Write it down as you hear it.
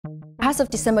As of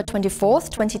December 24,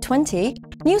 2020,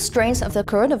 new strains of the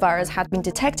coronavirus had been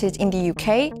detected in the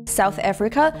UK, South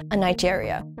Africa, and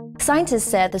Nigeria. Scientists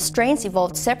said the strains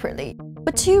evolved separately,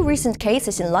 but two recent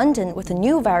cases in London with a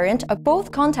new variant are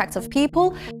both contacts of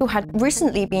people who had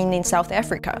recently been in South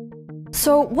Africa.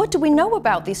 So what do we know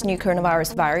about these new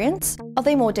coronavirus variants? Are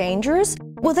they more dangerous?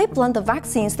 Will they blunt the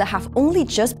vaccines that have only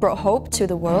just brought hope to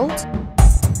the world?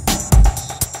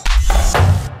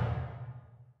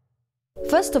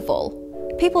 First of all,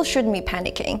 people shouldn't be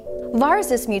panicking.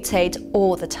 Viruses mutate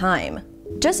all the time.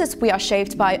 Just as we are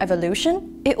shaped by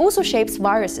evolution, it also shapes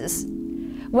viruses.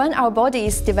 When our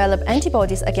bodies develop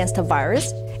antibodies against a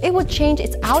virus, it will change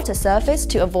its outer surface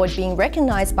to avoid being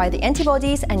recognized by the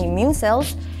antibodies and immune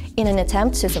cells in an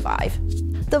attempt to survive.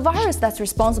 The virus that's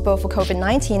responsible for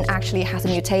COVID-19 actually has a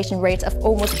mutation rate of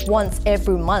almost once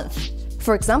every month.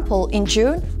 For example, in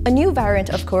June, a new variant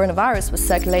of coronavirus was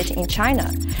circulating in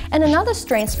China, and another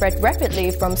strain spread rapidly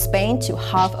from Spain to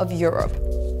half of Europe.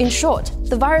 In short,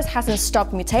 the virus hasn't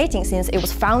stopped mutating since it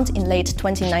was found in late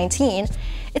 2019.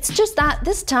 It's just that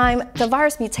this time, the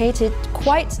virus mutated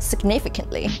quite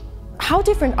significantly. How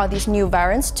different are these new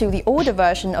variants to the older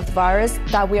version of the virus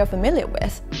that we are familiar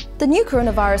with? The new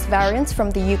coronavirus variants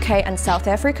from the UK and South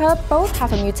Africa both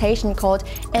have a mutation called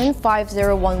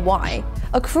N501Y,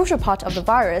 a crucial part of the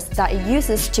virus that it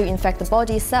uses to infect the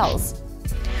body's cells.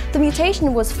 The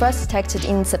mutation was first detected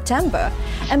in September,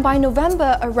 and by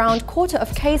November, around a quarter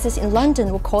of cases in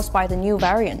London were caused by the new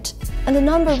variant, and the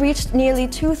number reached nearly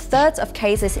 2/3 of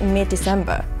cases in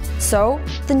mid-December. So,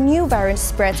 the new variant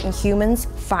spreads in humans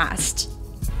fast.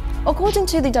 According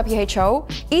to the WHO,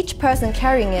 each person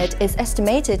carrying it is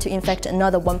estimated to infect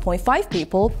another 1.5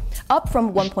 people, up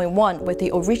from 1.1 with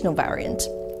the original variant.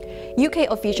 UK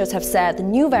officials have said the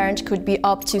new variant could be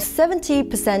up to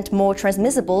 70% more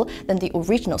transmissible than the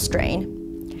original strain.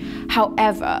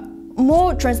 However,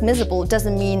 more transmissible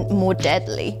doesn't mean more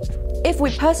deadly. If we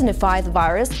personify the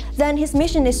virus, then his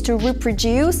mission is to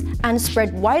reproduce and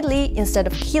spread widely instead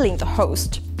of killing the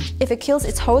host. If it kills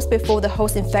its host before the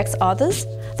host infects others,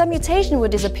 the mutation will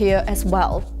disappear as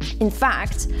well. In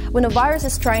fact, when a virus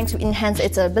is trying to enhance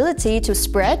its ability to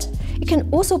spread, it can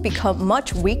also become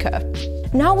much weaker.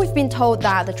 Now we've been told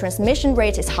that the transmission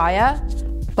rate is higher,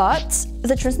 but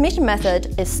the transmission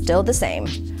method is still the same,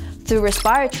 through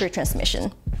respiratory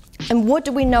transmission. And what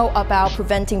do we know about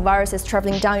preventing viruses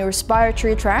traveling down your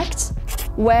respiratory tract?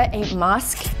 Wear a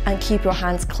mask and keep your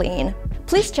hands clean.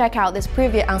 Please check out this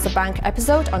previous AnswerBank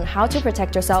episode on how to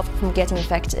protect yourself from getting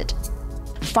infected.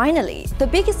 Finally, the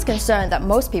biggest concern that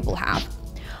most people have: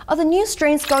 are the new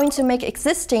strains going to make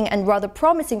existing and rather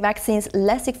promising vaccines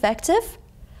less effective?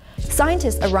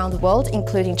 Scientists around the world,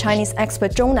 including Chinese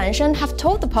expert Zhong Nanshan, have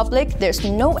told the public there's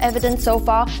no evidence so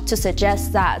far to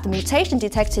suggest that the mutation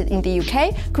detected in the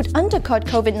UK could undercut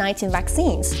COVID-19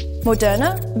 vaccines.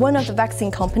 Moderna, one of the vaccine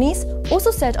companies,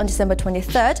 also said on December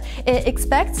 23rd it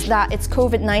expects that its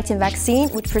COVID-19 vaccine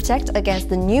would protect against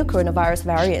the new coronavirus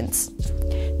variants.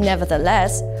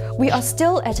 Nevertheless, we are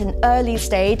still at an early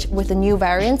stage with the new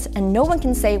variants, and no one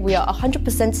can say we are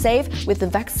 100% safe with the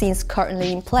vaccines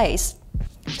currently in place.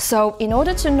 So, in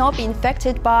order to not be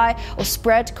infected by or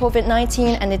spread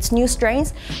COVID-19 and its new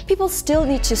strains, people still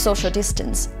need to social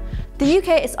distance. The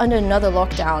UK is under another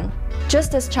lockdown,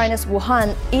 just as China's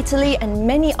Wuhan, Italy, and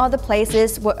many other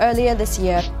places were earlier this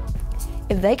year.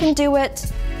 If they can do it,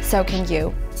 so can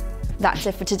you. That's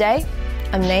it for today.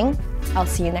 I'm Ning. I'll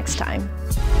see you next time.